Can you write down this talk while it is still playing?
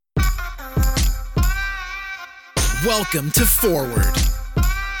Welcome to Forward,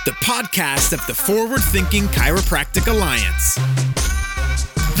 the podcast of the Forward Thinking Chiropractic Alliance.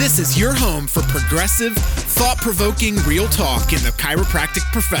 This is your home for progressive, thought-provoking real talk in the chiropractic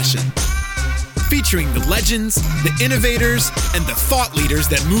profession, featuring the legends, the innovators, and the thought leaders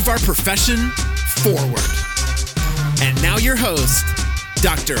that move our profession forward. And now your host,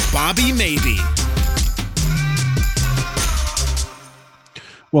 Dr. Bobby Maybe.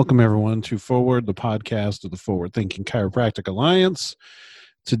 Welcome, everyone, to Forward, the podcast of the Forward Thinking Chiropractic Alliance.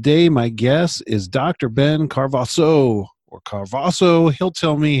 Today, my guest is Dr. Ben Carvasso, or Carvasso. He'll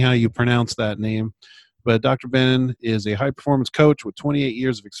tell me how you pronounce that name. But Dr. Ben is a high-performance coach with 28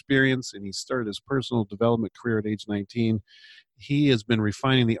 years of experience, and he started his personal development career at age 19. He has been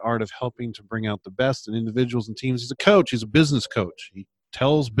refining the art of helping to bring out the best in individuals and teams. He's a coach. He's a business coach. He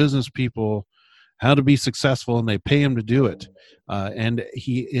tells business people how to be successful, and they pay him to do it. And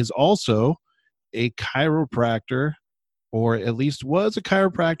he is also a chiropractor, or at least was a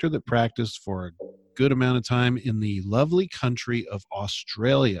chiropractor that practiced for a good amount of time in the lovely country of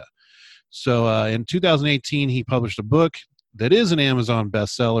Australia. So in 2018, he published a book that is an Amazon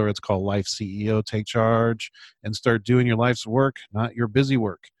bestseller. It's called Life CEO, Take Charge and Start Doing Your Life's Work, Not Your Busy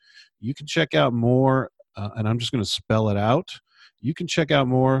Work. You can check out more, and I'm just going to spell it out. You can check out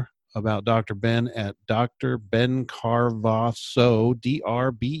more about Dr. Ben at Dr. Ben Carvasso,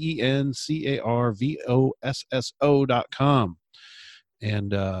 DrBenCarvosso.com.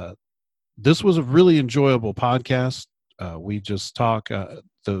 And this was a really enjoyable podcast. We just talk.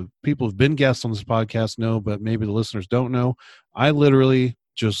 The people who've been guests on this podcast know, but maybe the listeners don't know. I literally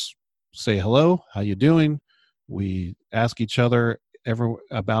just say hello, how you doing? We ask each other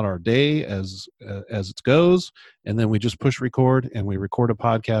about our day as it goes, and then we just push record and we record a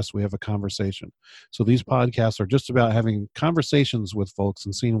podcast. We have a conversation. So these podcasts are just about having conversations with folks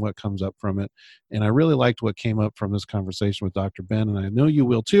and seeing what comes up from it. And I really liked what came up from this conversation with Dr. Ben, and I know you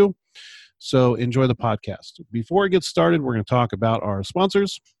will too. So enjoy the podcast. Before we get started, we're going to talk about our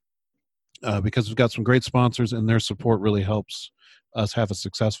sponsors because we've got some great sponsors, and their support really helps us have a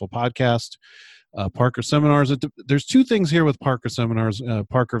successful podcast. Parker Seminars. There's two things here with Parker Seminars,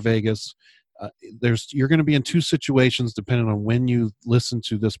 Parker Vegas. You're going to be in two situations depending on when you listen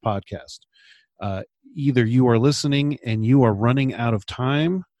to this podcast. Either you are listening and you are running out of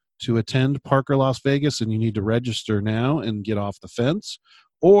time to attend Parker Las Vegas and you need to register now and get off the fence,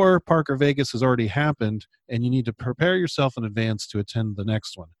 or Parker Vegas has already happened and you need to prepare yourself in advance to attend the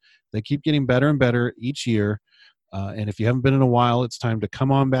next one. They keep getting better and better each year. And if you haven't been in a while, it's time to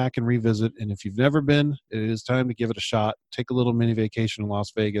come on back and revisit. And if you've never been, it is time to give it a shot. Take a little mini vacation in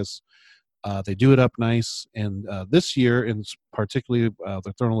Las Vegas. They do it up nice. And this year, in particularly,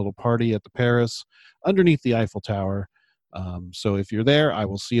 they're throwing a little party at the Paris underneath the Eiffel Tower. So if you're there, I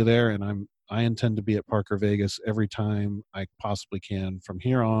will see you there. And I intend to be at Parker Vegas every time I possibly can from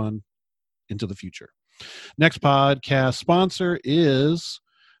here on into the future. Next podcast sponsor is...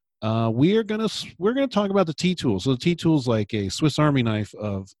 we're gonna talk about the T-Tool. So the T-Tool is like a Swiss Army knife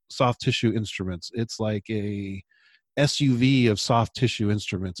of soft tissue instruments. It's like a SUV of soft tissue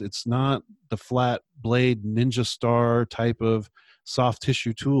instruments. It's not the flat blade Ninja Star type of soft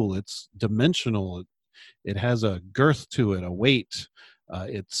tissue tool. It's dimensional. It has a girth to it, a weight.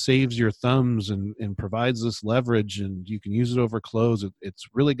 It saves your thumbs and provides this leverage, and you can use it over clothes. It's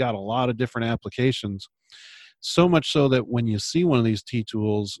really got a lot of different applications. So much so that when you see one of these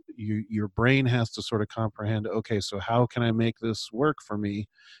T-tools, your brain has to sort of comprehend, okay, so how can I make this work for me?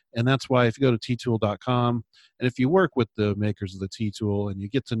 And that's why if you go to ttool.com, and if you work with the makers of the T-tool and you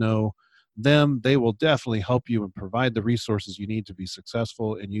get to know them, they will definitely help you and provide the resources you need to be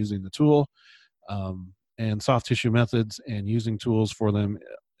successful in using the tool. And soft tissue methods and using tools for them,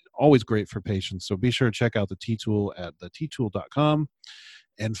 always great for patients. So be sure to check out the T-tool at ttool.com.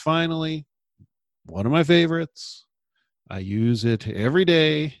 And finally, one of my favorites. I use it every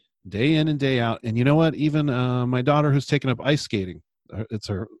day, day in and day out. And you know what? Even my daughter, who's taken up ice skating,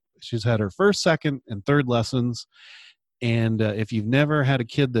 she's had her first, second, and third lessons. And if you've never had a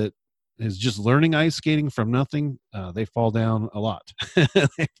kid that is just learning ice skating from nothing, they fall down a lot.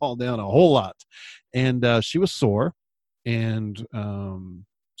 They fall down a whole lot. And she was sore and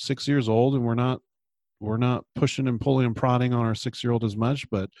 6 years old, and we're not pushing and pulling and prodding on our 6-year-old as much,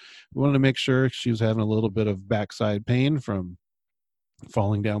 but we wanted to make sure she was having a little bit of backside pain from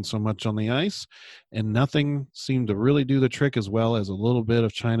falling down so much on the ice, and nothing seemed to really do the trick as well as a little bit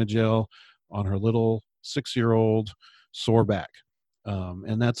of China gel on her little 6-year-old sore back.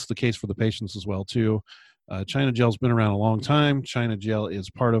 And that's the case for the patients as well too. China gel's been around a long time. China gel is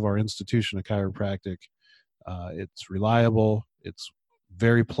part of our institution of chiropractic. It's reliable. It's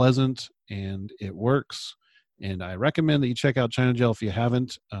very pleasant, and it works. And I recommend that you check out China Gel if you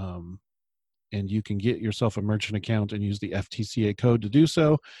haven't. And you can get yourself a merchant account and use the FTCA code to do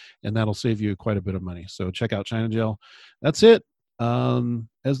so, and that'll save you quite a bit of money. So check out China Gel. That's it.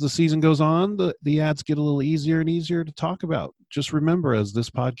 As the season goes on, the ads get a little easier and easier to talk about. Just remember, as this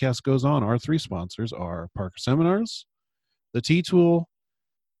podcast goes on, our 3 sponsors are Parker Seminars, the T-Tool,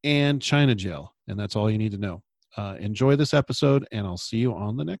 and China Gel, and that's all you need to know. Enjoy this episode, and I'll see you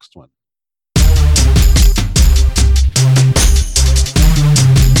on the next one.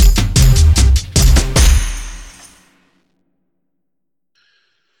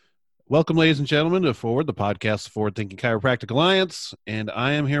 Welcome, ladies and gentlemen, to Forward, the podcast of Forward Thinking Chiropractic Alliance. And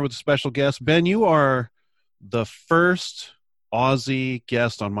I am here with a special guest. Ben, you are the first Aussie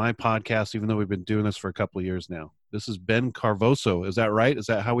guest on my podcast, even though we've been doing this for a couple of years now. This is Ben Carvoso. Is that right? Is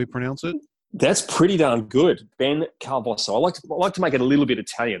that how we pronounce it? That's pretty darn good. Ben Carvoso. I like to make it a little bit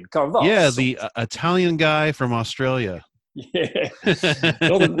Italian. Carvoso. Yeah, the Italian guy from Australia. Yeah.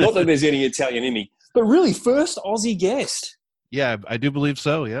 not that there's any Italian in me. But really, first Aussie guest. Yeah, I do believe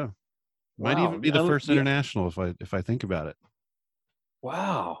so, yeah. Might Wow. even be the first international if I think about it.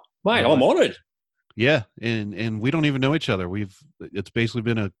 Wow. Mate, I'm honored. Yeah, and we don't even know each other. It's basically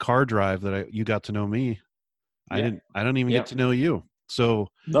been a car drive that you got to know me. Yeah. I don't even get to know you. So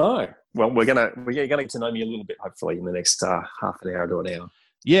No. Well, we're gonna get to know me a little bit, hopefully, in the next half an hour to an hour.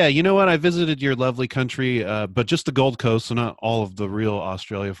 yeah, you know what? I visited your lovely country, but just the Gold Coast, so not all of the real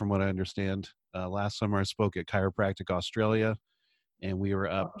Australia, from what I understand. Last summer, I spoke at Chiropractic Australia, and we were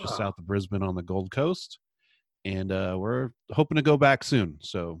up just south of Brisbane on the Gold Coast, and we're hoping to go back soon.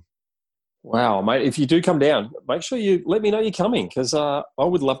 So, Wow, mate! If you do come down, make sure you let me know you're coming, because I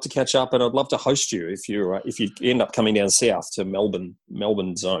would love to catch up, and I'd love to host you if you end up coming down south to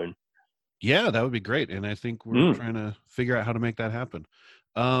Melbourne zone. yeah, that would be great, and I think we're trying to figure out how to make that happen.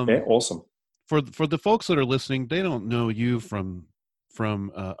 Yeah, awesome. For the folks that are listening, they don't know you from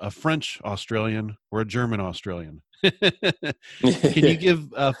a French Australian or a German Australian. Can you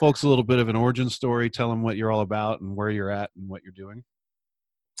give folks a little bit of an origin story? Tell them what you're all about and where you're at and what you're doing.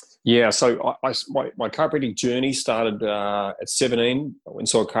 Yeah, so my chiropractic journey started at 17. I went and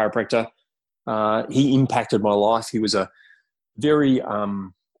saw a chiropractor. He impacted my life. He was a very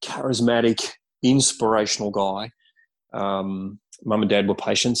charismatic, inspirational guy. Mum and Dad were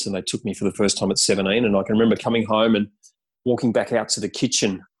patients, and they took me for the first time at 17. And I can remember coming home and walking back out to the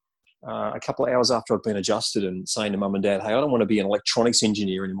kitchen a couple of hours after I'd been adjusted and saying to Mum and Dad, hey, I don't want to be an electronics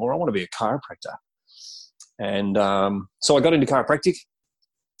engineer anymore. I want to be a chiropractor. And so I got into chiropractic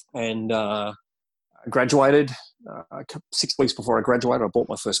and graduated. 6 weeks before I graduated, I bought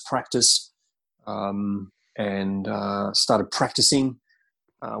my first practice and started practicing.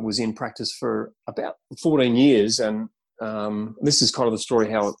 Was in practice for about 14 years. And this is kind of the story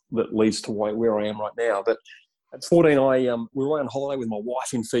that leads to where I am right now. But at 14, we were on holiday with my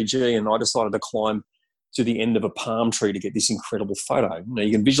wife in Fiji, and I decided to climb to the end of a palm tree to get this incredible photo. Now,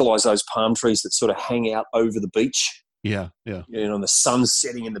 you can visualize those palm trees that sort of hang out over the beach. Yeah. And the sun's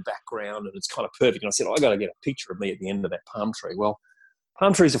setting in the background, and it's kind of perfect. And I said, I got to get a picture of me at the end of that palm tree. Well,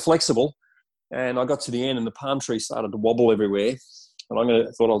 palm trees are flexible, and I got to the end, and the palm tree started to wobble everywhere.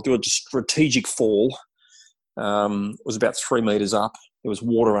 And thought I'll do a strategic fall. It was about 3 meters up. There was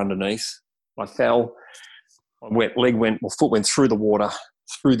water underneath. I fell. My foot went through the water,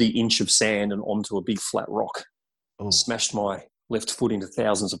 through the inch of sand and onto a big flat rock. Oh. Smashed my left foot into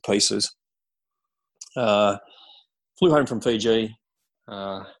thousands of pieces. Flew home from Fiji.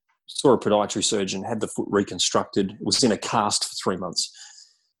 Saw a podiatry surgeon, had the foot reconstructed. It was in a cast for 3 months.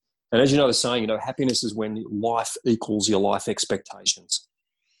 And as you know the saying, happiness is when life equals your life expectations.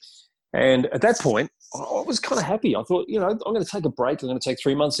 And at that point, I was kind of happy. I thought, I'm going to take a break. I'm going to take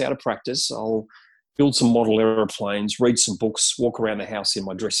 3 months out of practice. I'll build some model aeroplanes, read some books, walk around the house in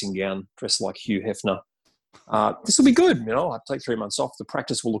my dressing gown, dressed like Hugh Hefner. This will be good. I'll take 3 months off. The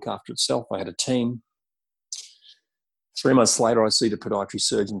practice will look after itself. I had a team. 3 months later, I see the podiatry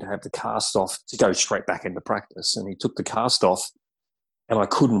surgeon to have the cast off to go straight back into practice. And he took the cast off, and I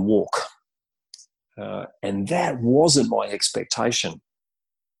couldn't walk. And that wasn't my expectation.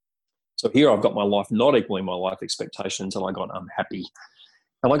 So here I've got my life not equaling my life expectations, and I got unhappy.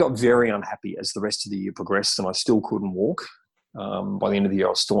 And I got very unhappy as the rest of the year progressed, and I still couldn't walk. By the end of the year, I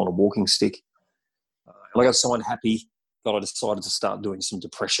was still on a walking stick. And I got so unhappy that I decided to start doing some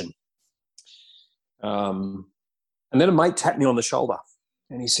depression. And then a mate tapped me on the shoulder,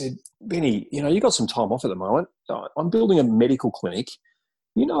 and he said, Benny, you got some time off at the moment. I'm building a medical clinic.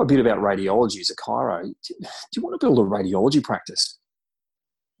 You know a bit about radiology as a chiro. Do you want to build a radiology practice?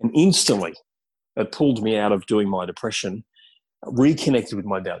 And instantly, it pulled me out of doing my depression, reconnected with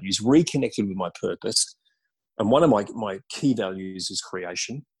my values, reconnected with my purpose, And one of my key values is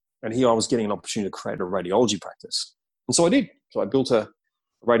creation. And here I was getting an opportunity to create a radiology practice. And so I did. So I built a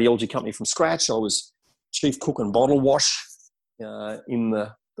radiology company from scratch. I was chief cook and bottle wash in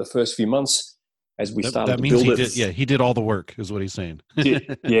the first few months as we started to build it. He did all the work is what he's saying.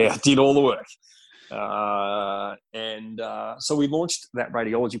 did all the work. So we launched that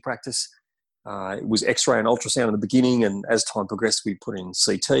radiology practice. It was X-ray and ultrasound in the beginning, and as time progressed, we put in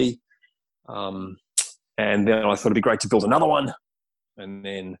CT. And then I thought it'd be great to build another one, and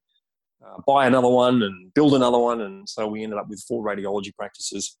then buy another one and build another one. And so we ended up with 4 radiology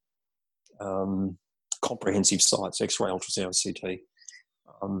practices, comprehensive sites, X-ray, ultrasound, CT.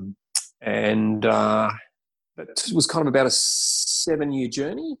 That was kind of about a 7-year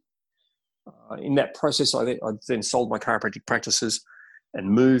journey. In that process, I then sold my chiropractic practices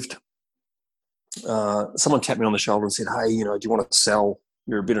and moved. Someone tapped me on the shoulder and said, "Hey, do you want to sell?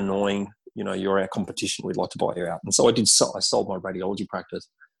 You're a bit annoying. You're our competition. We'd like to buy you out." And so I did. I sold my radiology practice.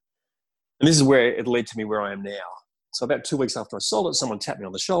 And this is where it led to me where I am now. So about 2 weeks after I sold it, someone tapped me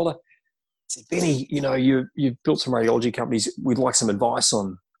on the shoulder, said, "Benny, you've built some radiology companies. We'd like some advice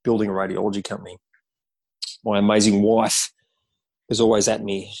on building a radiology company." My amazing wife is always at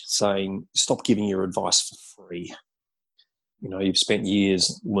me saying, "Stop giving your advice for free. You've spent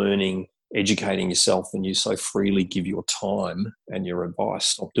years learning, educating yourself, and you so freely give your time and your advice.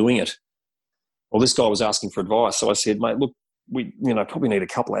 Stop doing it." Well, this guy was asking for advice. So I said, "Mate, look, we probably need a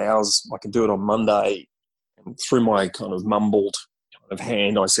couple of hours. I can do it on Monday." And through my kind of mumbled kind of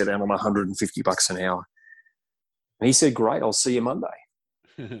hand, I said, "I'm on $150 an hour." And he said, "Great, I'll see you Monday."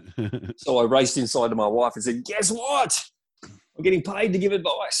 So I raced inside to my wife and said, "Guess what? I'm getting paid to give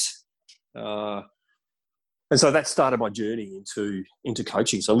advice." And so that started my journey into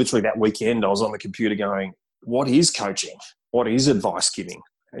coaching. So literally that weekend I was on the computer going, what is coaching? What is advice giving?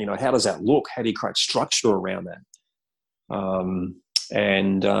 How does that look? How do you create structure around that?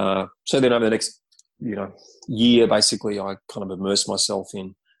 So then over the next, year, basically, I kind of immersed myself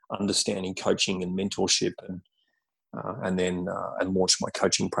in understanding coaching and mentorship and launched my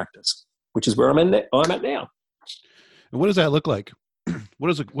coaching practice, which is where I'm at now. And what does that look like? What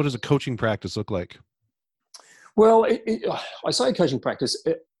does a coaching practice look like? Well, I say coaching practice.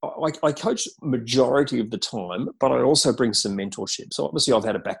 I coach majority of the time, but I also bring some mentorship. So obviously I've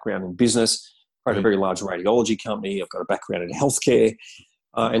had a background in business, created a very large radiology company. I've got a background in healthcare.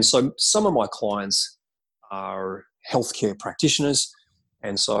 And so some of my clients are healthcare practitioners.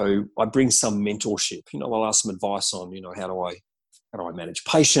 And so I bring some mentorship. I'll ask some advice on, how do I manage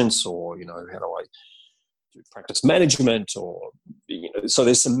patients, or, how do I do practice management, or, so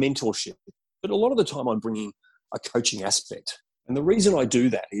there's some mentorship. But a lot of the time I'm bringing a coaching aspect. And the reason I do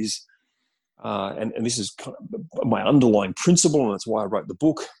that is, and this is kind of my underlying principle, and that's why I wrote the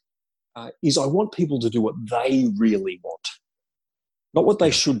book, is I want people to do what they really want, not what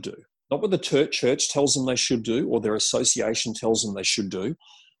they should do, not what the church tells them they should do, or their association tells them they should do,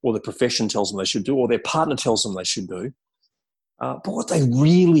 or the profession tells them they should do, or their partner tells them they should do, but what they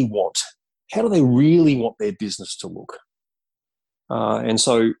really want. How do they really want their business to look? And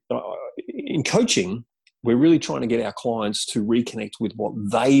so in coaching, we're really trying to get our clients to reconnect with what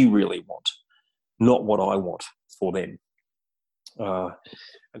they really want, not what I want for them.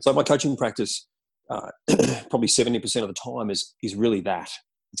 And so my coaching practice, probably 70% of the time is really that.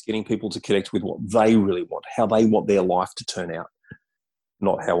 It's getting people to connect with what they really want, how they want their life to turn out,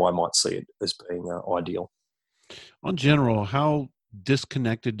 not how I might see it as being ideal. On general, how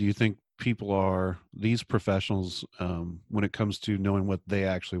disconnected do you think people are, these professionals, when it comes to knowing what they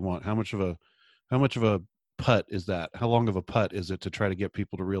actually want? How much of a putt is that? How long of a putt is it to try to get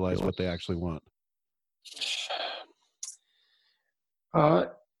people to realize what they actually want?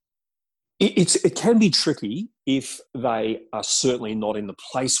 It can be tricky if they are certainly not in the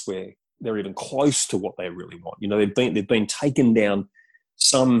place where they're even close to what they really want. They've been taken down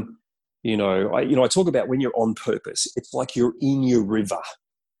some. I talk about when you're on purpose. It's like you're in your river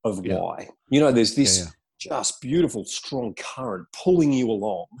of why. There's this just beautiful, strong current pulling you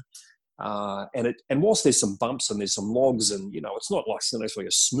along. And whilst there's some bumps and there's some logs, and it's not like necessarily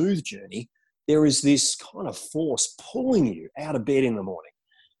a smooth journey, there is this kind of force pulling you out of bed in the morning,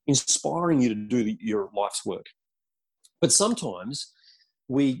 inspiring you to do your life's work. But sometimes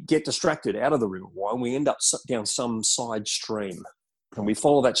we get distracted out of the river and we end up down some side stream, and we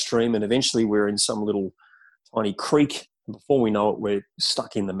follow that stream, and eventually we're in some little tiny creek. And before we know it, we're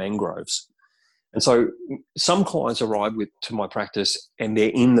stuck in the mangroves. And so some clients arrive to my practice and they're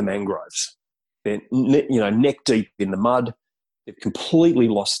in the mangroves. They're neck deep in the mud. They've completely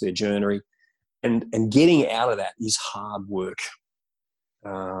lost their journey. And getting out of that is hard work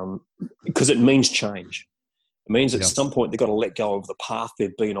because it means change. It means at some point they've got to let go of the path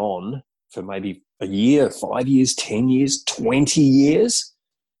they've been on for maybe a year, 5 years, 10 years, 20 years.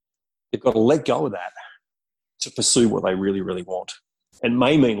 They've got to let go of that to pursue what they really, really want. It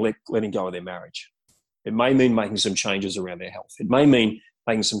may mean letting go of their marriage. It may mean making some changes around their health. It may mean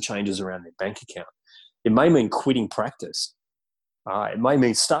making some changes around their bank account. It may mean quitting practice. It may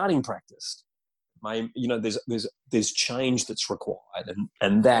mean starting practice. There's change that's required,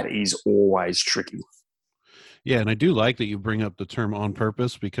 and that is always tricky. Yeah, and I do like that you bring up the term on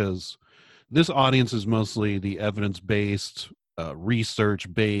purpose, because this audience is mostly the evidence-based,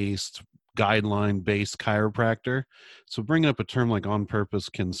 research-based, guideline-based chiropractor. So bringing up a term like on purpose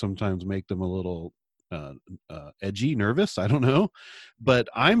can sometimes make them a little edgy, nervous. I don't know. But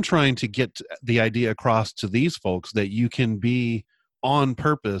I'm trying to get the idea across to these folks that you can be on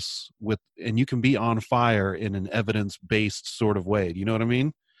purpose and you can be on fire in an evidence-based sort of way. Do you know what I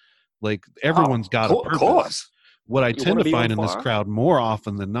mean? Like, everyone's got a purpose. Of course. What I tend to find in this crowd more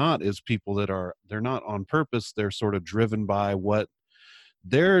often than not is people that they're not on purpose. They're sort of driven by whatever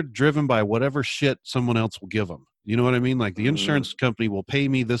shit someone else will give them. You know what I mean? Like, the insurance company will pay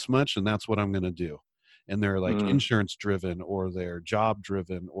me this much and that's what I'm going to do. And they're like insurance driven, or they're job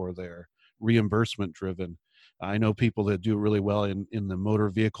driven, or they're reimbursement driven. I know people that do really well in the motor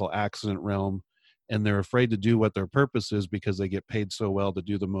vehicle accident realm, and they're afraid to do what their purpose is because they get paid so well to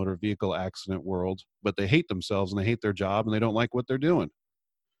do the motor vehicle accident world, but they hate themselves and they hate their job and they don't like what they're doing.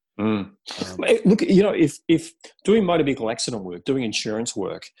 Look, if doing motor vehicle accident work, doing insurance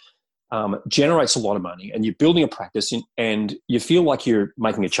work, generates a lot of money, and you're building a practice and you feel like you're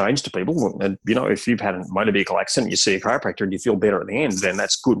making a change to people, and if you've had a motor vehicle accident, you see a chiropractor and you feel better at the end, then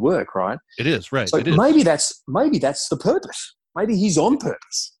that's good work, right? It is, right? So it is. Maybe that's the purpose. Maybe he's on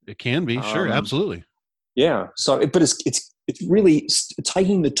purpose. It can be, sure, absolutely. Yeah. So, but it's really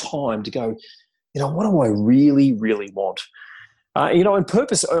taking the time to go, what do I really, really want? And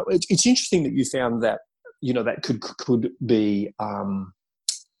purpose. It's interesting that you found that that could be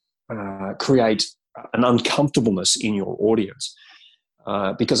create an uncomfortableness in your audience,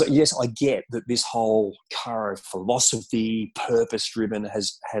 because yes, I get that this whole chiro philosophy, purpose-driven,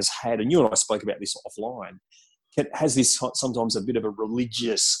 has had, and you and I spoke about this offline. It has this sometimes a bit of a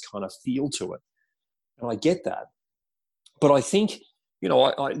religious kind of feel to it. And I get that. But I think,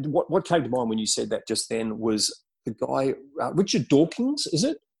 what came to mind when you said that just then was the guy, Richard Dawkins, is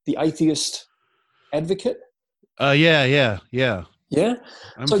it? The atheist advocate? Yeah. Yeah?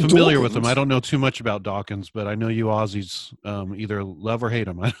 I'm familiar with him. I don't know too much about Dawkins, but I know you Aussies either love or hate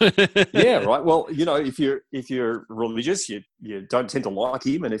him. Yeah, right. Well, if you're religious, you don't tend to like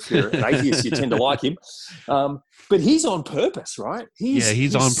him, and if you're an atheist, you tend to like him. But he's on purpose, right?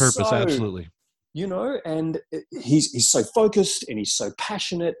 He's on purpose, absolutely. And he's so focused, and he's so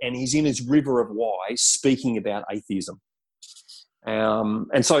passionate, and he's in his river of why speaking about atheism.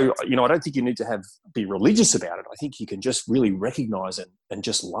 And so, I don't think you need to be religious about it. I think you can just really recognize it and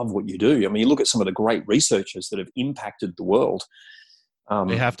just love what you do. I mean, you look at some of the great researchers that have impacted the world.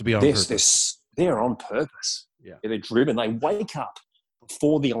 They have to be on purpose. They're on purpose. Yeah. They're driven. They wake up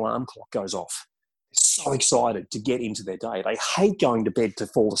before the alarm clock goes off. They're so excited to get into their day. They hate going to bed to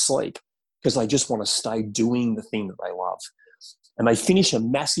fall asleep because they just want to stay doing the thing that they love. And they finish a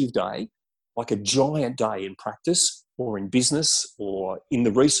massive day, like a giant day in practice or in business or in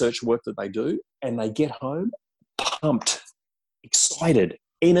the research work that they do, and they get home pumped, excited,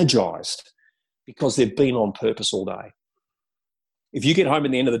 energized, because they've been on purpose all day. If you get home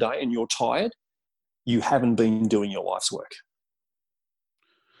at the end of the day and you're tired, you haven't been doing your life's work.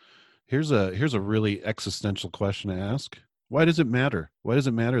 Here's a really existential question to ask. Why does it matter? Why does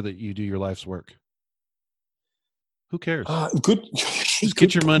it matter that you do your life's work? Who cares? Good. Just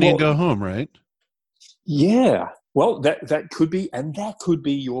get your money and go home, right? Yeah. Well, that could be, and that could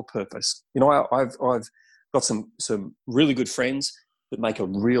be your purpose. I've got some really good friends that make a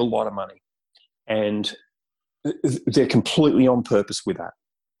real lot of money, and they're completely on purpose with that.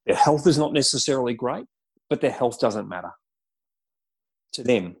 Their health is not necessarily great, but their health doesn't matter to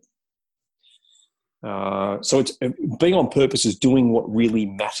them. So it's being on purpose is doing what really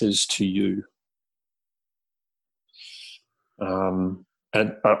matters to you. And I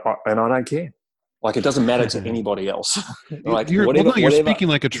don't care. Like, it doesn't matter to anybody else. You're speaking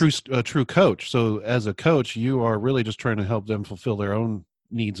like a true coach. So as a coach, you are really just trying to help them fulfill their own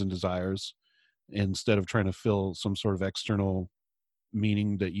needs and desires instead of trying to fill some sort of external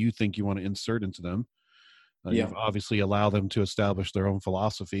meaning that you think you want to insert into them. You obviously allow them to establish their own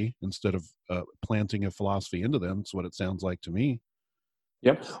philosophy instead of planting a philosophy into them. That's what it sounds like to me.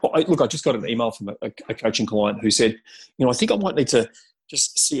 Yep. Well, I just got an email from a coaching client who said, I think I might need to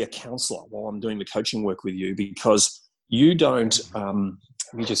just see a counselor while I'm doing the coaching work with you, because you don't. I'm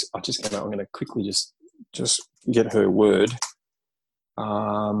going to quickly just get her word.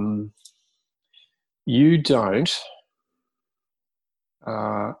 You don't.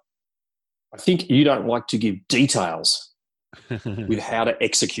 I think you don't like to give details with how to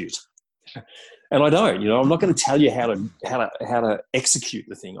execute. And I don't, I'm not going to tell you how to execute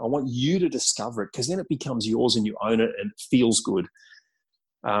the thing. I want you to discover it, because then it becomes yours and you own it and it feels good.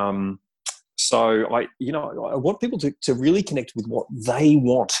 So I want people to really connect with what they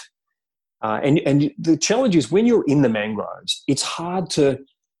want. And the challenge is, when you're in the mangroves, it's hard to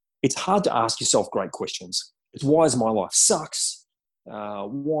ask yourself great questions. It's, why is my life sucks?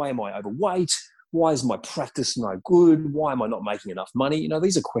 Why am I overweight? Why is my practice no good? Why am I not making enough money?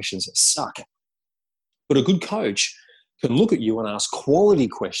 These are questions that suck. But a good coach can look at you and ask quality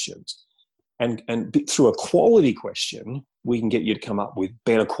questions. And through a quality question, we can get you to come up with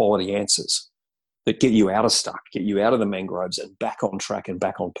better quality answers that get you out of stuck, get you out of the mangroves and back on track and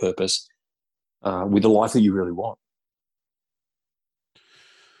back on purpose with the life that you really want.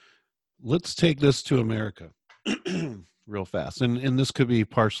 Let's take this to America real fast. And this could be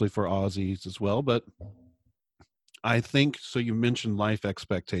partially for Aussies as well, but I think, so you mentioned life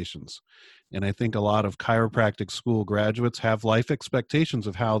expectations. And I think a lot of chiropractic school graduates have life expectations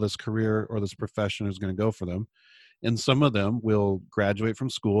of how this career or this profession is going to go for them. And some of them will graduate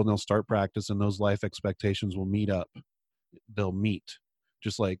from school and they'll start practice, and those life expectations will meet up. They'll meet.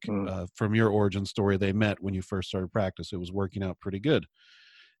 Just like from your origin story, they met when you first started practice. It was working out pretty good.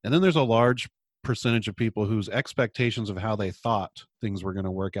 And then there's a large percentage of people whose expectations of how they thought things were going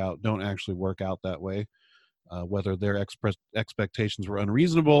to work out don't actually work out that way. Whether their expectations were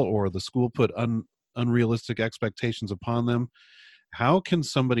unreasonable or the school put unrealistic expectations upon them. How can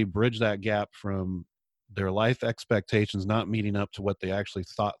somebody bridge that gap from their life expectations not meeting up to what they actually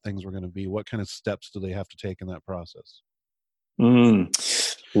thought things were going to be? What kind of steps do they have to take in that process?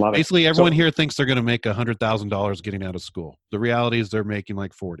 Basically, everyone here thinks they're going to make $100,000 getting out of school. The reality is they're making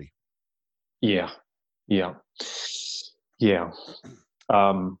like 40. Yeah.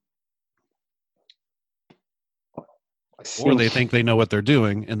 Or they think they know what they're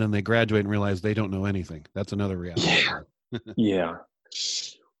doing, and then they graduate and realize they don't know anything. That's another reality. Yeah.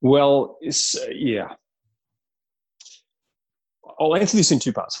 Well, I'll answer this in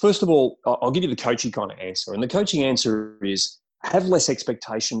two parts. First of all, I'll give you the coaching kind of answer. And the coaching answer is, have less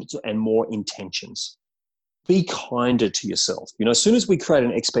expectations and more intentions. Be kinder to yourself. As soon as we create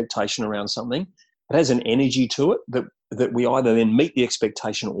an expectation around something, it has an energy to it that we either then meet the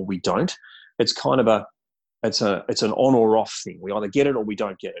expectation or we don't. It's kind of it's an on or off thing. We either get it or we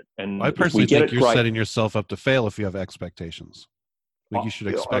don't get it. And I personally think you're setting yourself up to fail if you have expectations. Like you should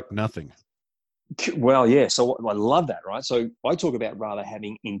expect nothing. Well, yeah. So I love that, right? So I talk about rather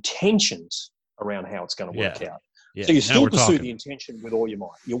having intentions around how it's going to work out. Yeah. So you still pursue the intention with all your might.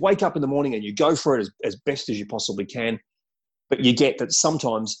 You wake up in the morning and you go for it as best as you possibly can, but you get that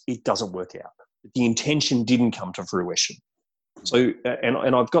sometimes it doesn't work out. The intention didn't come to fruition. So,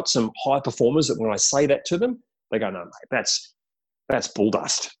 and I've got some high performers that when I say that to them, they go, "No, mate, that's bull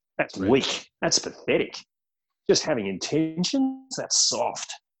dust. That's weak. That's pathetic. Just having intentions, that's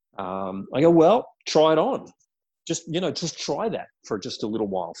soft." I go, "Well, try it on. Just try that for just a little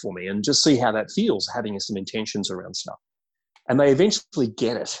while for me and just see how that feels, having some intentions around stuff." And they eventually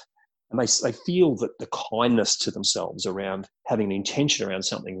get it. And they feel that the kindness to themselves around having an intention around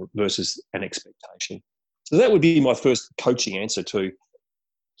something versus an expectation. So that would be my first coaching answer to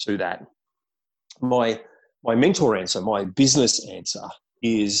that. My mentor answer, my business answer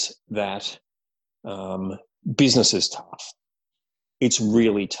is that business is tough. It's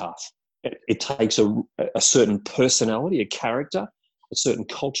really tough. It takes a certain personality, a character, a certain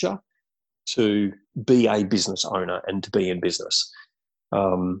culture to be a business owner and to be in business.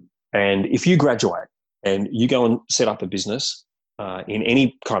 And if you graduate and you go and set up a business in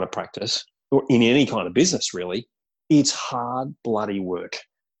any kind of practice or in any kind of business, really, it's hard, bloody work.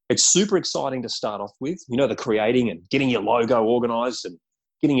 It's super exciting to start off with, the creating and getting your logo organized and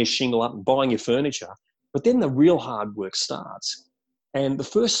getting your shingle up and buying your furniture. But then the real hard work starts. And the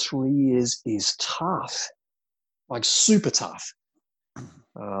first 3 years is tough, like super tough.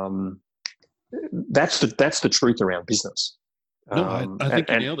 That's the truth around business. No, I think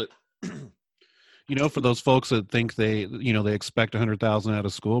you nailed it. For those folks that think they expect 100,000 out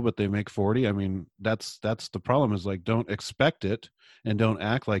of school, but they make 40. I mean, that's the problem is like, don't expect it and don't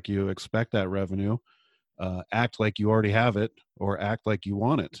act like you expect that revenue. Act like you already have it or act like you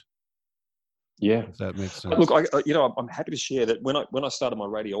want it. Yeah. If that makes sense. Look, I'm happy to share that when I started my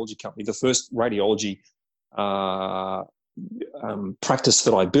radiology company, the first radiology practice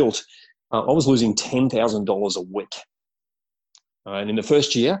that I built, I was losing $10,000 a week. And in the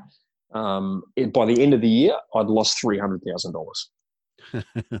first year, by the end of the year, I'd lost $300,000.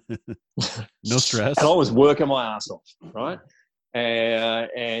 No stress. And I was working my ass off, right?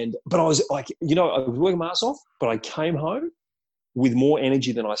 But I was like, I was working my ass off, but I came home with more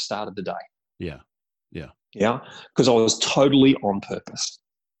energy than I started the day. Yeah. Because I was totally on purpose.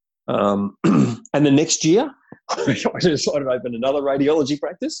 And the next year, I decided to open another radiology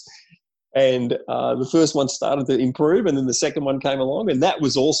practice. And the first one started to improve, and then the second one came along, and that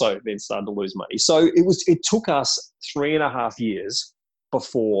was also then starting to lose money. So it took us 3.5 years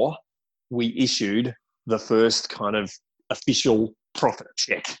before we issued the first kind of official profit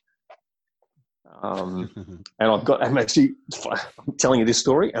check. And I'm telling you this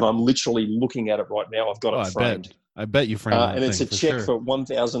story, and I'm literally looking at it right now. I've got it framed. I bet you framed that and it's a check sure. for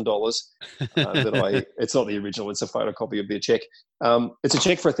 $1,000 it's not the original, it's a photocopy of the check. It's a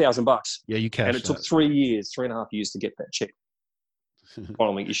check for $1,000. Yeah, you cashed. And it took 3.5 years to get that check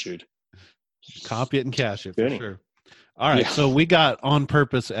finally issued. Copy it and cash it for sure. All right, so we got on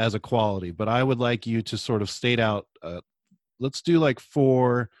purpose as a quality, but I would like you to sort of state out, let's do like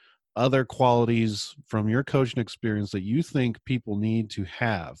 4 other qualities from your coaching experience that you think people need to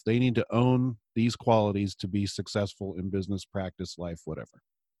have. They need to own these qualities to be successful in business, practice, life, whatever.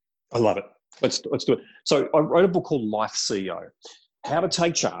 I love it. Let's do it. So I wrote a book called Life CEO, How to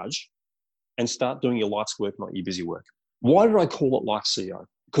Take Charge and Start Doing Your Life's Work, Not Your Busy Work. Why did I call it Life CEO?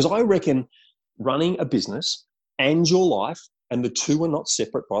 Because I reckon running a business and your life, and the two are not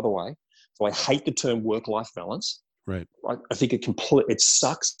separate, by the way. So I hate the term work-life balance. Right. I think it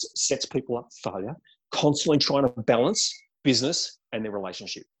sucks, sets people up for failure, constantly trying to balance business and their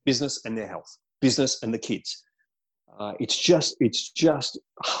relationship, business and their health, business and the kids. It's just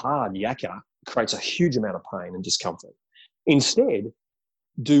hard yakka, creates a huge amount of pain and discomfort. Instead,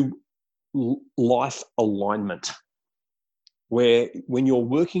 do life alignment, where when you're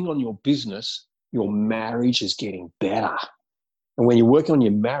working on your business, your marriage is getting better. And when you're working on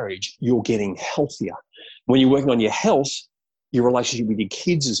your marriage, you're getting healthier. When you're working on your health, your relationship with your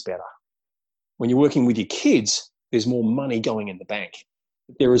kids is better. When you're working with your kids, there's more money going in the bank.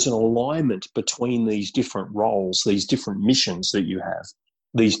 There is an alignment between these different roles, these different missions that you have,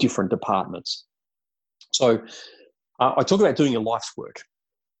 these different departments. So I talk about doing your life's work.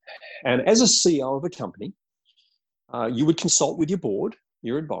 And as a CEO of a company, you would consult with your board,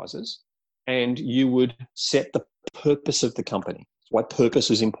 your advisors, and you would set the purpose of the company. Why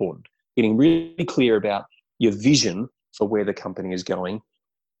purpose is important. Getting really clear about your vision for where the company is going,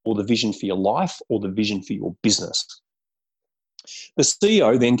 or the vision for your life, or the vision for your business. The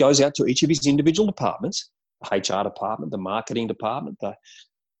CEO then goes out to each of his individual departments, the HR department, the marketing department, the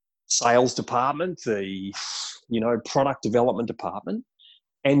sales department, the product development department,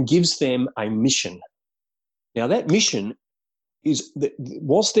 and gives them a mission. Now that mission is that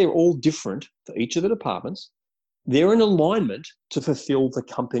whilst they're all different for each of the departments, they're in alignment to fulfill the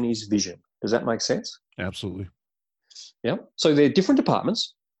company's vision. Does that make sense? Absolutely. Yeah. So they're different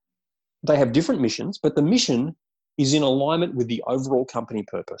departments. They have different missions, but the mission is in alignment with the overall company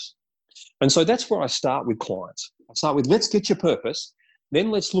purpose. And so that's where I start with clients. I start with, let's get your purpose.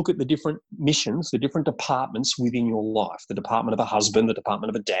 Then let's look at the different missions, the different departments within your life, the department of a husband, the department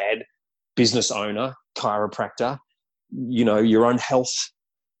of a dad, business owner, chiropractor, your own health.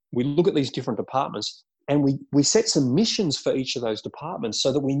 We look at these different departments and we set some missions for each of those departments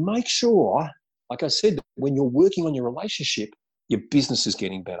so that we make sure, like I said, when you're working on your relationship, your business is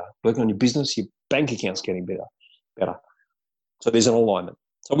getting better. Working on your business, your bank account's getting better. So there's an alignment.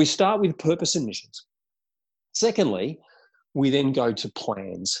 So we start with purpose and missions. Secondly, we then go to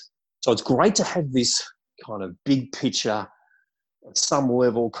plans. So it's great to have this kind of big picture, at some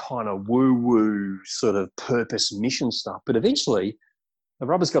level, kind of woo-woo sort of purpose mission stuff. But eventually, the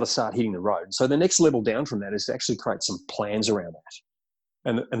rubber's got to start hitting the road. So the next level down from that is to actually create some plans around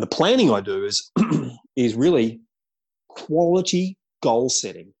that. And the planning I do is really quality goal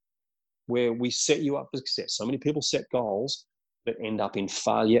setting, where we set you up for success. So many people set goals that end up in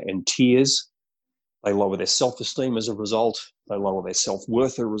failure and tears. They lower their self-esteem as a result. They lower their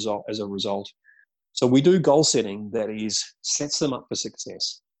self-worth as a result. So we do goal setting that sets them up for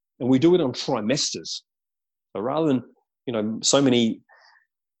success. And we do it on trimesters. So rather than, so many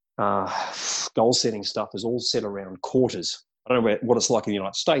goal setting stuff is all set around quarters. I don't know what it's like in the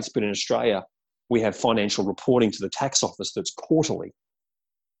United States, but in Australia, we have financial reporting to the tax office that's quarterly.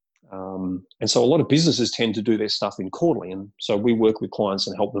 And so a lot of businesses tend to do their stuff in quarterly. And so we work with clients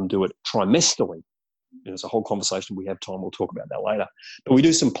and help them do it trimesterly. There's a whole conversation we have time. We'll talk about that later. But we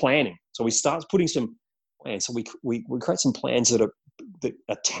do some planning. So we start putting some plans. So we create some plans that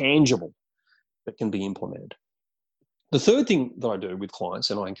are tangible, that can be implemented. The third thing that I do with clients,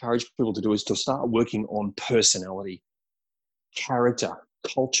 and I encourage people to do, is to start working on personality, character,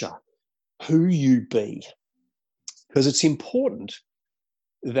 culture, who you be. Because it's important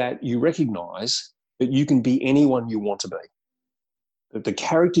that you recognize that you can be anyone you want to be. That the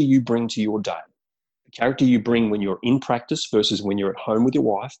character you bring to your day, the character you bring when you're in practice versus when you're at home with your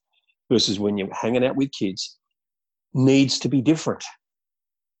wife versus when you're hanging out with kids, needs to be different.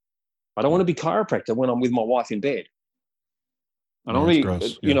 I don't want to be chiropractor when I'm with my wife in bed. I don't want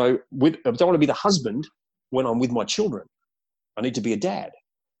to, I don't want to be the husband when I'm with my children. I need to be a dad.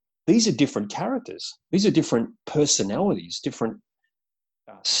 These are different characters. These are different personalities, different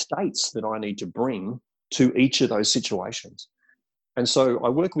states that I need to bring to each of those situations. And so I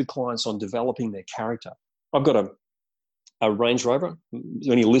work with clients on developing their character. I've got a Range Rover.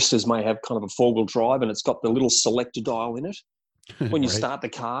 Many listeners may have kind of a four-wheel drive, and it's got the little selector dial in it. When you start the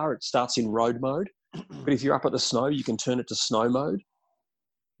car, it starts in road mode. But if you're up at the snow, you can turn it to snow mode.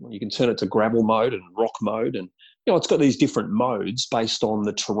 You can turn it to gravel mode and rock mode. And, it's got these different modes based on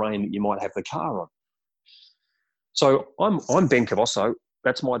the terrain that you might have the car on. So I'm Ben Cavosso.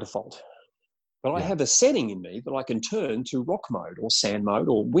 That's my default. But I have a setting in me that I can turn to rock mode or sand mode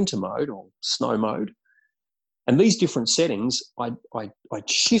or winter mode or snow mode. And these different settings, I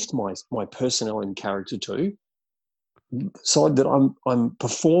shift my personality and character to, so that I'm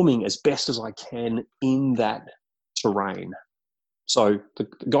performing as best as I can in that terrain. So the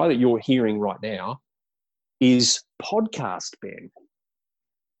guy that you're hearing right now is podcast Ben.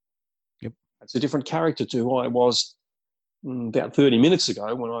 Yep. That's a different character to who I was about 30 minutes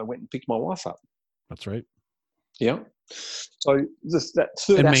ago when I went and picked my wife up. That's right. Yeah. So that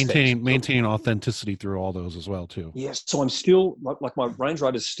third and maintaining authenticity through all those as well too. Yes. So I'm still like my Range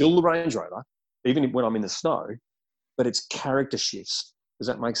Rover is still the Range Rover, even when I'm in the snow, but it's character shifts. Does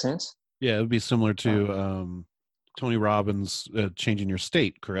that make sense? Yeah, it would be similar to Tony Robbins changing your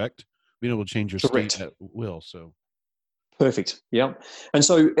state, correct? Being able to change your state at will. So perfect. Yeah. And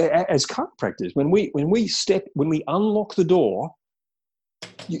so as chiropractors, when we unlock the door,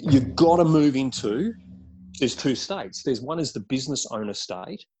 you've got to move into, there's two states. There's one is the business owner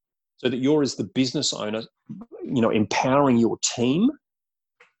state, so that you're as the business owner, empowering your team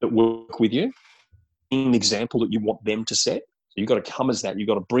that work with you, an example that you want them to set. So you've got to come as that. You've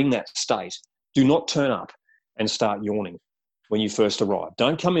got to bring that state. Do not turn up and start yawning when you first arrive.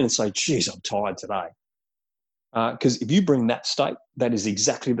 Don't come in and say, geez, I'm tired today. Because if you bring that state, that is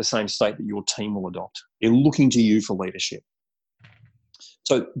exactly the same state that your team will adopt. They're looking to you for leadership.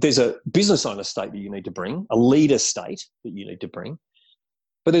 So there's a business owner state that you need to bring, a leader state that you need to bring,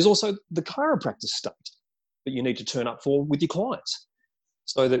 but there's also the chiropractor state that you need to turn up for with your clients.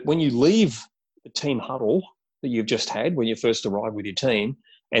 So that when you leave the team huddle that you've just had when you first arrive with your team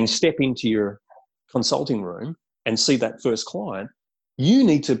and step into your consulting room and see that first client, you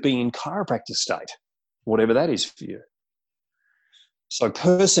need to be in chiropractor state, whatever that is for you. So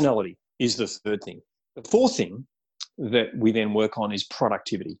personality is the third thing. The fourth thing that we then work on is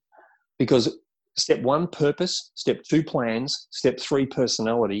productivity, because step one, purpose, step two, plans, step three,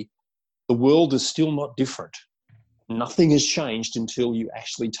 personality. The world is still not different. Nothing has changed until you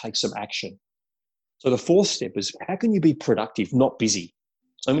actually take some action. So the fourth step is, how can you be productive, not busy?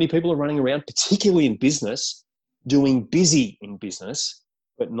 So many people are running around, particularly in business, doing busy in business,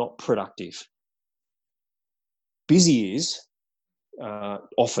 but not productive. Busy is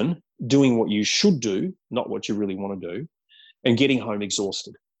often doing what you should do, not what you really want to do, and getting home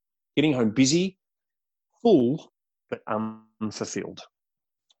exhausted. Getting home busy, full, but unfulfilled.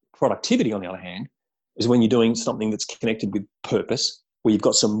 Productivity, on the other hand, is when you're doing something that's connected with purpose, where you've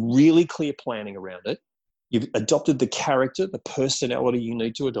got some really clear planning around it. You've adopted the character, the personality you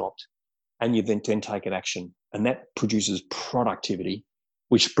need to adopt, and you then taken action. And that produces productivity,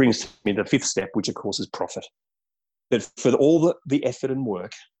 which brings me to the fifth step, which of course is profit. That for all the effort and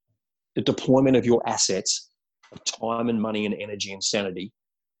work, the deployment of your assets of time and money and energy and sanity,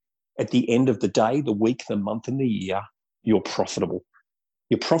 at the end of the day, the week, the month and the year, you're profitable.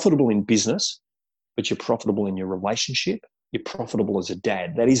 You're profitable in business, but you're profitable in your relationship. You're profitable as a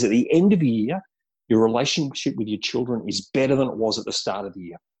dad. That is, at the end of the year, your relationship with your children is better than it was at the start of the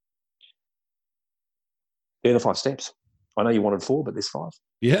year. They're the 5 steps. I know you wanted 4, but there's 5.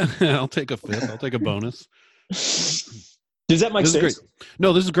 Yeah, I'll take a 5th. I'll take a bonus. Does that make sense? Great.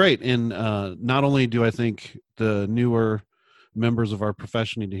 No, this is great. And not only do I think the newer members of our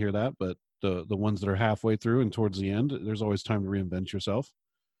profession need to hear that, but the ones that are halfway through and towards the end, there's always time to reinvent yourself.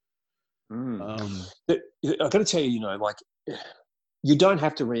 I've got to tell you, you don't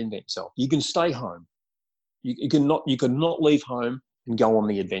have to reinvent yourself. You can stay home. You cannot leave home and go on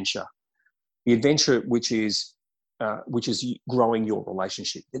the adventure. The adventure, which is growing your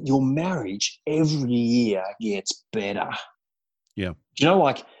relationship. Your marriage every year gets better. Yeah.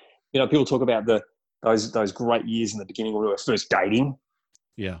 People talk about those great years in the beginning when we were first dating.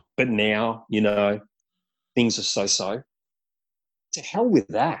 Yeah. But now, things are so. To hell with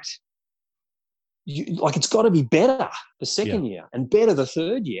that. It's got to be better the second year, and better the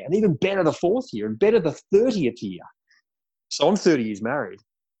third year, and even better the fourth year, and better the 30th year. So I'm 30 years married,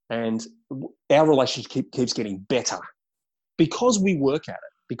 and our relationship keeps getting better because we work at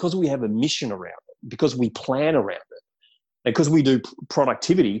it, because we have a mission around it, because we plan around it, and because we do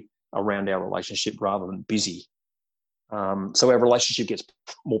productivity around our relationship rather than busy. So our relationship gets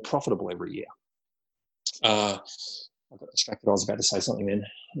more profitable every year. I got distracted. I was about to say something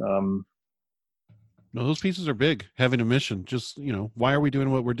then. No, those pieces are big. Having a mission, just, why are we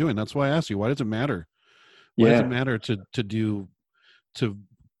doing what we're doing? That's why I asked you, why does it matter? Why does it matter to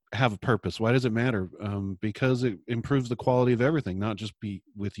have a purpose? Why does it matter? Because it improves the quality of everything, not just be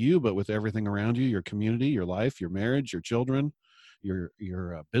with you, but with everything around you, your community, your life, your marriage, your children, your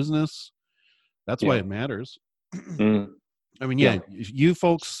business. That's why it matters. Mm. I mean, you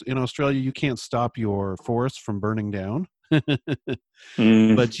folks in Australia, you can't stop your forest from burning down.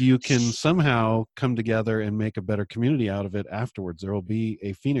 But you can somehow come together and make a better community out of it afterwards. There will be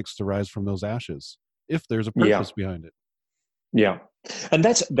a phoenix to rise from those ashes if there's a purpose behind it. Yeah. And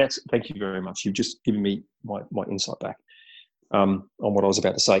that's thank you very much. You've just given me my insight back on what I was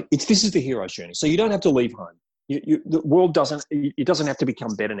about to say. This is the hero's journey. So you don't have to leave home. The world doesn't have to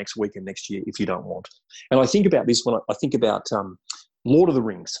become better next week and next year if you don't want. And I think about this when I think about Lord of the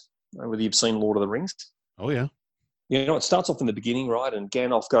Rings. Whether you've seen Lord of the Rings? Oh yeah. It starts off in the beginning, right? And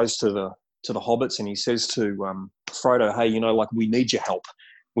Gandalf goes to the hobbits and he says to Frodo, "Hey, we need your help.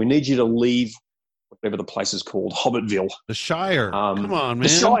 We need you to leave whatever the place is called, Hobbitville. The Shire. Come on, man. The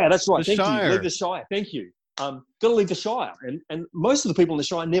Shire. That's right. Thank you. Leave the Shire. Thank you. Got to leave the Shire. And most of the people in the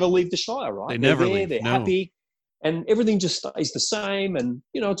Shire never leave the Shire, right? They're never leave. They're happy, and everything just stays the same, and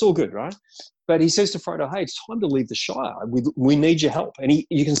it's all good, right? But he says to Frodo, "Hey, it's time to leave the Shire. We need your help." And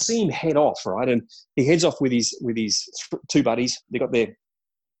you can see him head off, right? And he heads off with his two buddies. They got their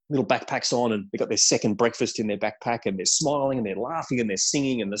little backpacks on, and they got their second breakfast in their backpack, and they're smiling and they're laughing and they're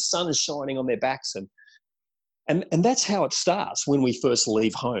singing, and the sun is shining on their backs, and that's how it starts when we first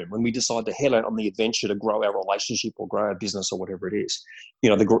leave home, when we decide to head out on the adventure to grow our relationship or grow our business or whatever it is.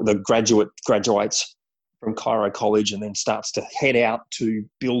 The graduate graduates from Cairo College and then starts to head out to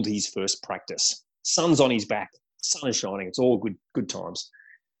build his first practice. Sun's on his back, sun is shining, it's all good times.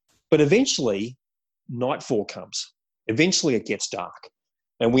 But eventually, nightfall comes. Eventually it gets dark,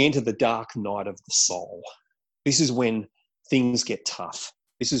 and we enter the dark night of the soul. This is when things get tough.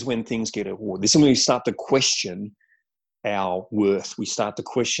 This is when things get hard. This is when we start to question our worth. We start to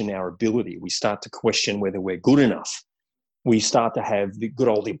question our ability. We start to question whether we're good enough. We start to have the good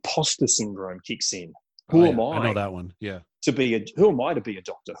old imposter syndrome kicks in. Who am I? I know that one. Yeah. Who am I to be a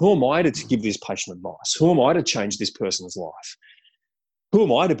doctor? Who am I to give this patient advice? Who am I to change this person's life? Who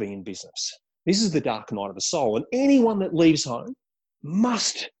am I to be in business? This is the dark night of the soul. And anyone that leaves home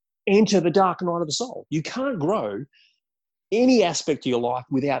must enter the dark night of the soul. You can't grow any aspect of your life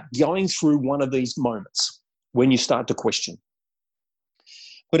without going through one of these moments when you start to question.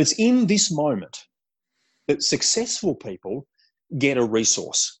 But it's in this moment that successful people get a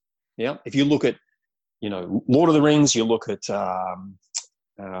resource. Yeah. If you look at, Lord of the Rings, you look at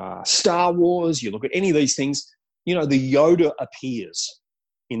Star Wars, you look at any of these things, the Yoda appears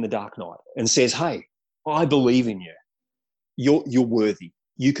in the dark night and says, "Hey, I believe in you. You're worthy.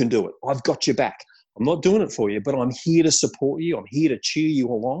 You can do it. I've got your back. I'm not doing it for you, but I'm here to support you. I'm here to cheer you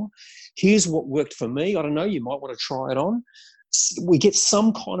along. Here's what worked for me. I don't know, you might want to try it on." We get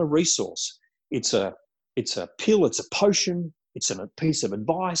some kind of resource. It's a pill, it's a potion, it's a piece of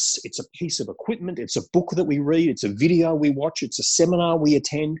advice, it's a piece of equipment, it's a book that we read, it's a video we watch, it's a seminar we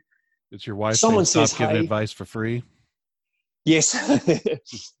attend. It's your wife Someone saying, says, "Stop giving hey, advice for free." Yes.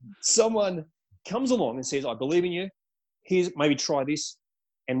 Someone comes along and says, "I believe in you. Here's, maybe try this."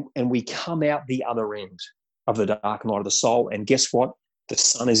 And we come out the other end of the dark night of the soul. And guess what? The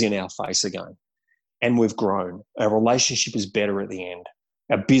sun is in our face again. And we've grown. Our relationship is better at the end.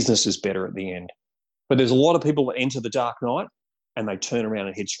 Our business is better at the end. But there's a lot of people that enter the dark night and they turn around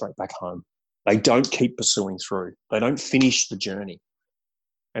and head straight back home. They don't keep pursuing through. They don't finish the journey.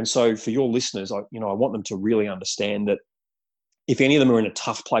 And so for your listeners, I want them to really understand that if any of them are in a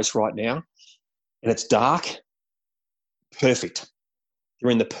tough place right now and it's dark, perfect. They're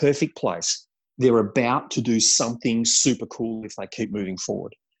in the perfect place. They're about to do something super cool if they keep moving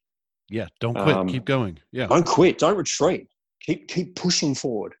forward. Yeah, don't quit. Keep going. Yeah. Don't quit. Don't retreat. Keep pushing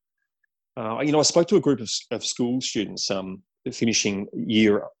forward. I spoke to a group of school students finishing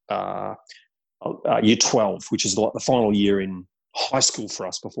year 12, which is like the final year in high school for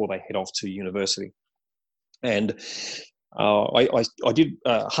us before they head off to university. And I did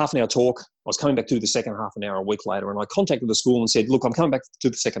a half an hour talk. I was coming back to the second half an hour a week later, and I contacted the school and said, look, I'm coming back to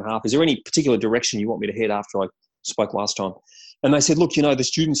the second half. Is there any particular direction you want me to head after I spoke last time? And they said, look, the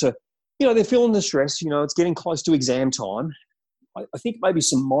students are, they're feeling the stress. It's getting close to exam time. I think maybe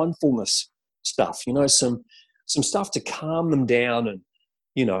some mindfulness stuff, some stuff to calm them down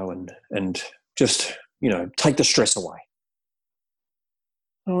and just, take the stress away.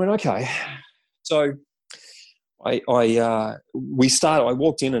 I went, okay. So I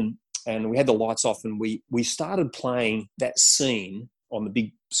walked in and we had the lights off, and we started playing that scene on the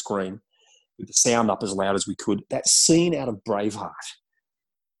big screen with the sound up as loud as we could. That scene out of Braveheart.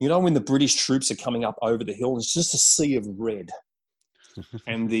 When the British troops are coming up over the hill, it's just a sea of red.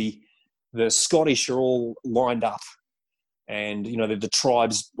 And the Scottish are all lined up. And, the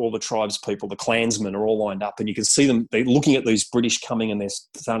tribes, all the tribes people, the clansmen are all lined up. And you can see them, they're looking at these British coming, and they're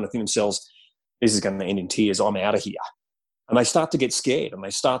starting to think themselves, this is going to end in tears. I'm out of here. And they start to get scared,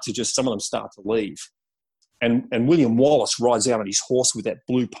 and some of them start to leave. And William Wallace rides out on his horse with that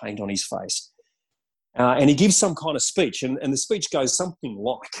blue paint on his face. And he gives some kind of speech. And the speech goes something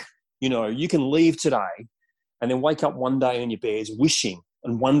like, you can leave today and then wake up one day in your beds wishing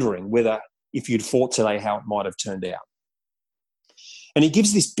and wondering whether, if you'd fought today, how it might have turned out. And he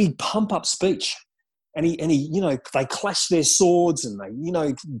gives this big pump-up speech. And he, they clash their swords and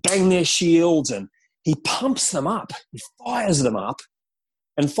they, bang their shields, and he pumps them up. He fires them up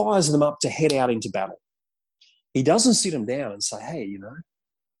to head out into battle. He doesn't sit them down and say, hey,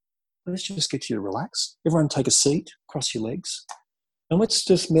 let's just get you to relax. Everyone take a seat, cross your legs, and let's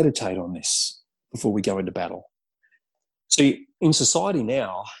just meditate on this before we go into battle. See, in society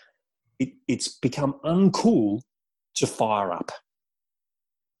now, it's become uncool to fire up.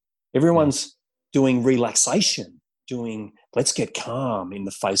 Everyone's doing relaxation, let's get calm in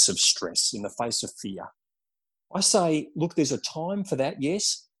the face of stress, in the face of fear. I say, look, there's a time for that,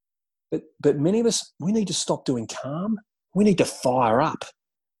 yes, but many of us, we need to stop doing calm. We need to fire up.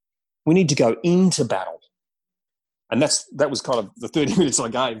 We need to go into battle. And that was kind of the 30 minutes I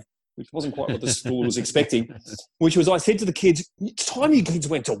gave, which wasn't quite what the school was expecting, which was I said to the kids, it's time you kids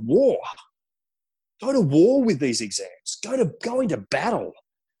went to war. Go to war with these exams. Go into battle.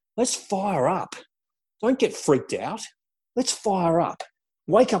 Let's fire up. Don't get freaked out. Let's fire up.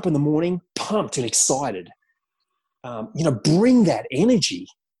 Wake up in the morning pumped and excited. Bring that energy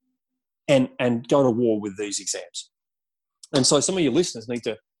and go to war with these exams. And so some of your listeners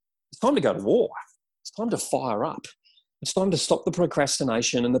it's time to go to war. It's time to fire up. It's time to stop the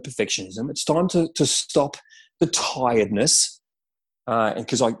procrastination and the perfectionism. It's time to stop the tiredness. And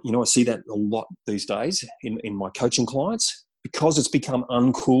because I see that a lot these days in my coaching clients, because it's become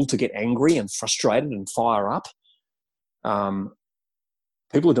uncool to get angry and frustrated and fire up.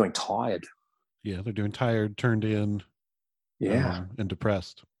 People are doing tired. Yeah, they're doing tired, turned in, and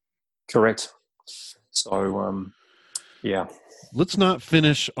depressed. Correct. So, yeah. Let's not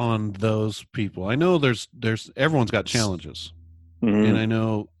finish on those people. I know there's everyone's got challenges. Mm-hmm. And I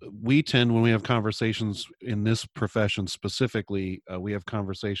know when we have conversations in this profession specifically, we have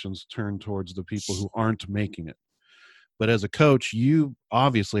conversations turned towards the people who aren't making it. But as a coach, you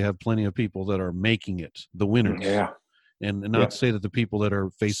obviously have plenty of people that are making it, the winners. Yeah. And not to say that the people that are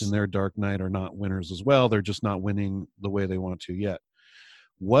facing their dark night are not winners as well. They're just not winning the way they want to yet.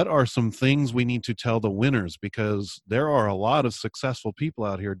 What are some things we need to tell the winners? Because there are a lot of successful people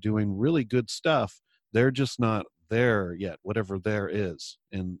out here doing really good stuff. They're just not there yet, whatever there is.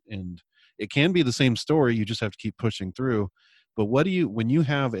 And it can be the same story. You just have to keep pushing through. But when you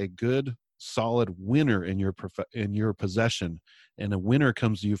have a good, solid winner in your possession, and a winner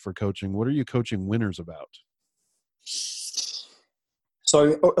comes to you for coaching, what are you coaching winners about?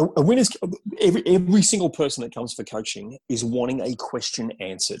 So a winner's every single person that comes for coaching is wanting a question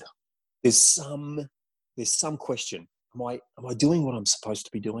answered. There's some question. Am I doing what I'm supposed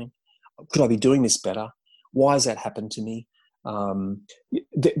to be doing? Could I be doing this better? Why has that happened to me?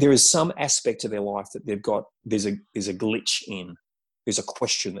 There is some aspect of their life that they've got. There's a glitch in. There's a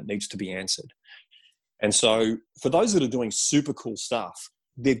question that needs to be answered. And so for those that are doing super cool stuff,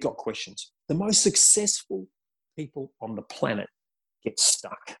 they've got questions. The most successful people on the planet get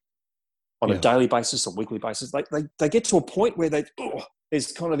stuck on a daily basis, a weekly basis. They get to a point where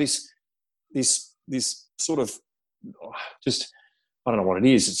there's kind of this sort of just, I don't know what it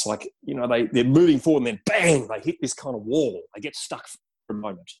is. It's like, they're moving forward and then bang, they hit this kind of wall. They get stuck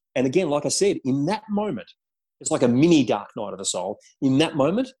moment. And again, like I said, in that moment, it's like a mini dark night of the soul. In that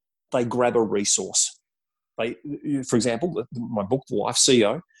moment, they grab a resource. For example, my book, The Life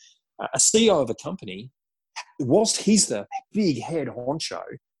CEO, a CEO of a company, whilst he's the big head honcho,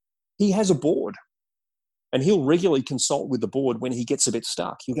 he has a board. And he'll regularly consult with the board when he gets a bit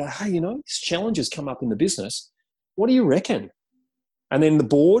stuck. He'll go, hey, this challenge has come up in the business. What do you reckon? And then the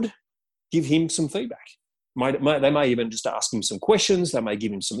board give him some feedback. They may even just ask him some questions. They may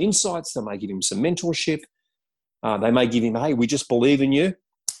give him some insights. They may give him some mentorship. They may give him, hey, we just believe in you.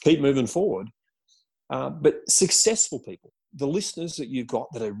 Keep moving forward. But successful people, the listeners that you've got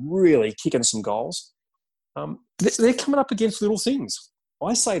that are really kicking some goals, they're coming up against little things.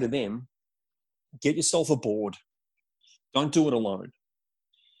 I say to them, get yourself a board. Don't do it alone.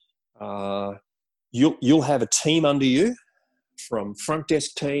 You'll have a team under you, from front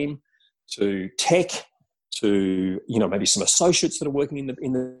desk team to tech to maybe some associates that are working in the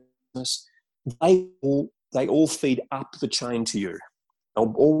business. They all feed up the chain to you.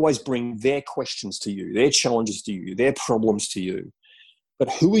 They'll always bring their questions to you, their challenges to you, their problems to you.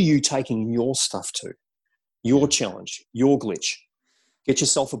 But who are you taking your stuff to? Your challenge, your glitch. Get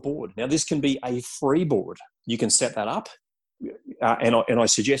yourself a board. Now, this can be a free board. You can set that up. And I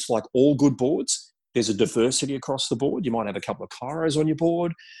suggest, like all good boards, there's a diversity across the board. You might have a couple of chiros on your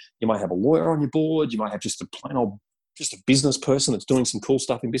board. You might have a lawyer on your board. You might have just a business person that's doing some cool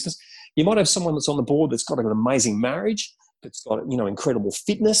stuff in business. You might have someone that's on the board that's got an amazing marriage, that's got, incredible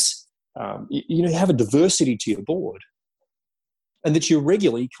fitness. Have a diversity to your board, and that you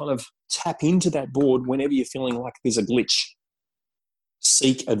regularly kind of tap into that board whenever you're feeling like there's a glitch.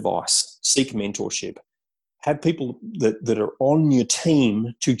 Seek advice, seek mentorship. Have people that are on your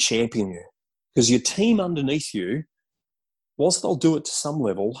team to champion you. Because your team underneath you, whilst they'll do it to some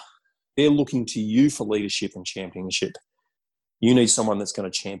level, they're looking to you for leadership and championship. You need someone that's going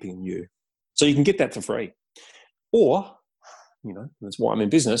to champion you. So you can get that for free. Or, that's why I'm in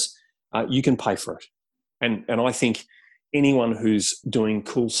business, you can pay for it. And I think anyone who's doing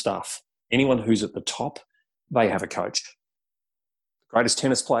cool stuff, anyone who's at the top, they have a coach. The greatest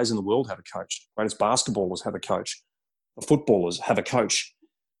tennis players in the world have a coach. The greatest basketballers have a coach. The footballers have a coach.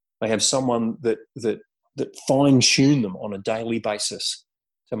 They have someone that fine-tune them on a daily basis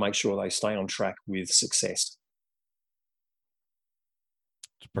to make sure they stay on track with success.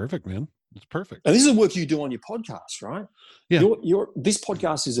 It's perfect, man. It's perfect. And this is the work you do on your podcast, right? Yeah. This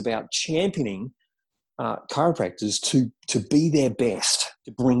podcast is about championing chiropractors to be their best,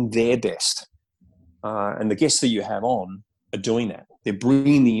 to bring their best. And the guests that you have on are doing that. They're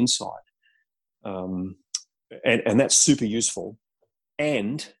bringing the insight. And that's super useful.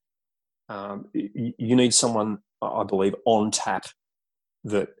 And you need someone, I believe, on tap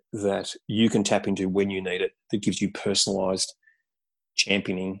that you can tap into when you need it, that gives you personalized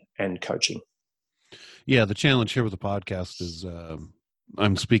championing and coaching. Yeah, the challenge here with the podcast is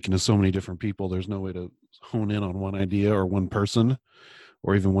I'm speaking to so many different people. There's no way to hone in on one idea or one person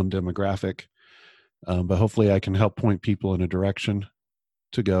or even one demographic. But hopefully I can help point people in a direction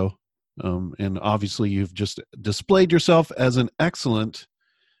to go. And obviously you've just displayed yourself as an excellent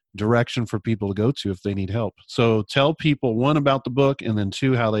direction for people to go to if they need help. So tell people, one, about the book, and then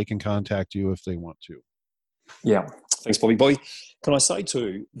two, how they can contact you if they want to. Yeah. Thanks, Bobby. Bobby, can I say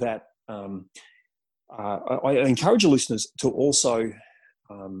too that I encourage your listeners to also,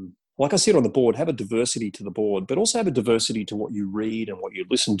 like I said on the board, have a diversity to the board, but also have a diversity to what you read and what you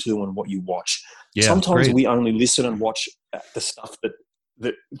listen to and what you watch. Yeah, sometimes we only listen and watch the stuff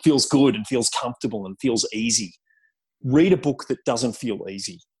that feels good and feels comfortable and feels easy. Read a book that doesn't feel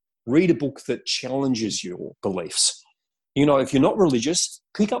easy. Read a book that challenges your beliefs. If you're not religious,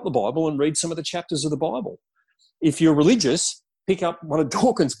 pick up the Bible and read some of the chapters of the Bible. If you're religious, pick up one of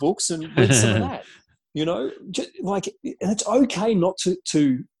Dawkins' books and read some of that. And it's okay not to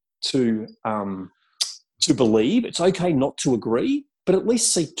believe. It's okay not to agree, but at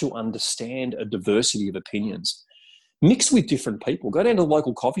least seek to understand a diversity of opinions. Mix with different people. Go down to the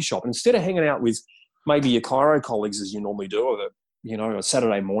local coffee shop, and instead of hanging out with maybe your chiro colleagues as you normally do, or a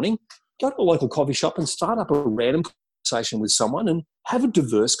Saturday morning, go to a local coffee shop and start up a random conversation with someone and have a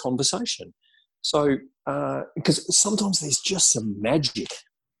diverse conversation. So, because sometimes there's just some magic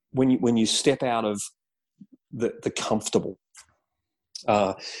when you step out of the comfortable.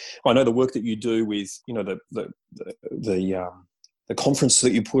 I know the work that you do with the conference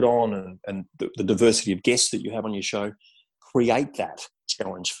that you put on and the diversity of guests that you have on your show create that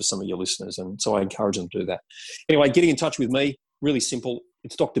challenge for some of your listeners. And so I encourage them to do that. Anyway, getting in touch with me, really simple.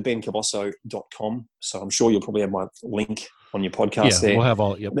 It's drbencabosso.com. So I'm sure you'll probably have my link on your podcast there. We'll have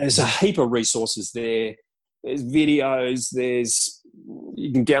all. Yep. There's a heap of resources there. There's videos. There's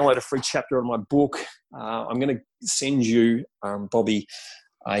you can download a free chapter of my book. I'm going to send you, Bobby,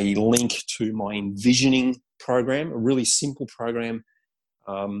 a link to my envisioning program, a really simple program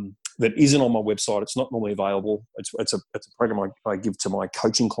that isn't on my website. It's not normally available. It's a program I give to my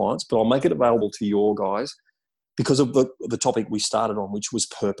coaching clients, but I'll make it available to your guys because of the topic we started on, which was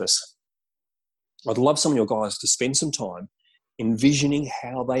purpose. I'd love some of your guys to spend some time envisioning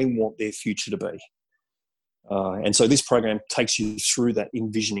how they want their future to be. And so this program takes you through that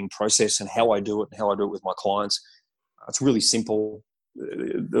envisioning process and how I do it and how I do it with my clients. It's really simple.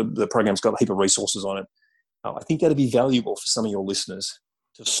 The program's got a heap of resources on it. I think that'd be valuable for some of your listeners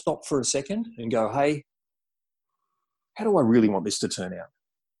to stop for a second and go, hey, how do I really want this to turn out?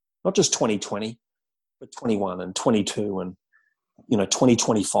 Not just 2020, but 21 and 22 and,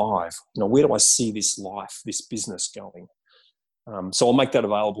 2025. Where do I see this life, this business going? So I'll make that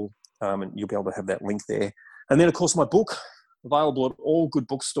available and you'll be able to have that link there. And then, of course, my book, available at all good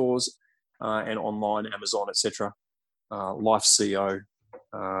bookstores and online, Amazon, etc. Life CEO.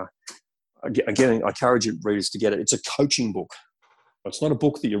 Again, I encourage readers to get it. It's a coaching book. It's not a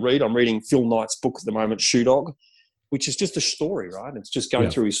book that you read. I'm reading Phil Knight's book at the moment, Shoe Dog, which is just a story, right? It's just going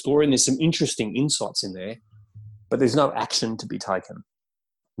through his story, and there's some interesting insights in there, but there's no action to be taken.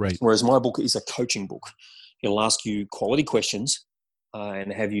 Right. Whereas my book is a coaching book. It'll ask you quality questions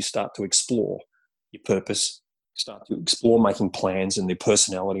and have you start to explore your purpose, start to explore making plans and their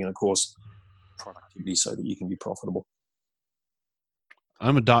personality, and, of course, productivity so that you can be profitable.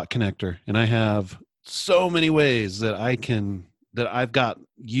 I'm a dot connector, and I have so many ways that I've got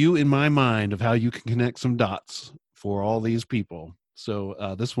you in my mind of how you can connect some dots for all these people.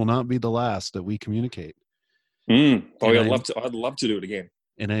 So this will not be the last that we communicate. I'd love to do it again.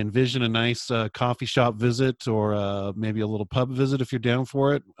 And I envision a nice coffee shop visit or maybe a little pub visit if you're down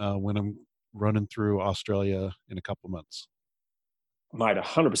for it when I'm running through Australia in a couple of months. Mate,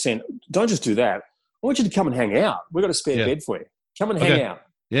 100%. Don't just do that. I want you to come and hang out. We've got a spare bed for you. Come and hang out.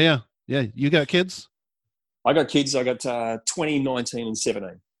 Yeah. You got kids? I got kids. I got 20, 19, and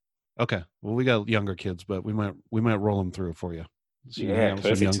 17. Okay. Well, we got younger kids, but we might roll them through for you. So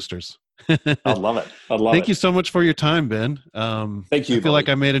perfect. Some youngsters. I'd love it. Thank you so much for your time, Ben. Thank you. I feel like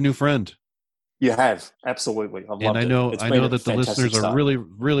I made a new friend. You have, absolutely. I've loved and I know that the listeners start. are really,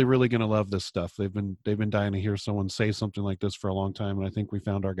 really, really going to love this stuff. They've been dying to hear someone say something like this for a long time, and I think we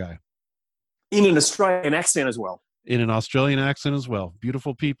found our guy. In an Australian accent as well. In an Australian accent as well.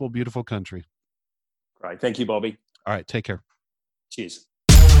 Beautiful people, beautiful country. Great. Thank you, Bobby. All right. Take care. Cheers.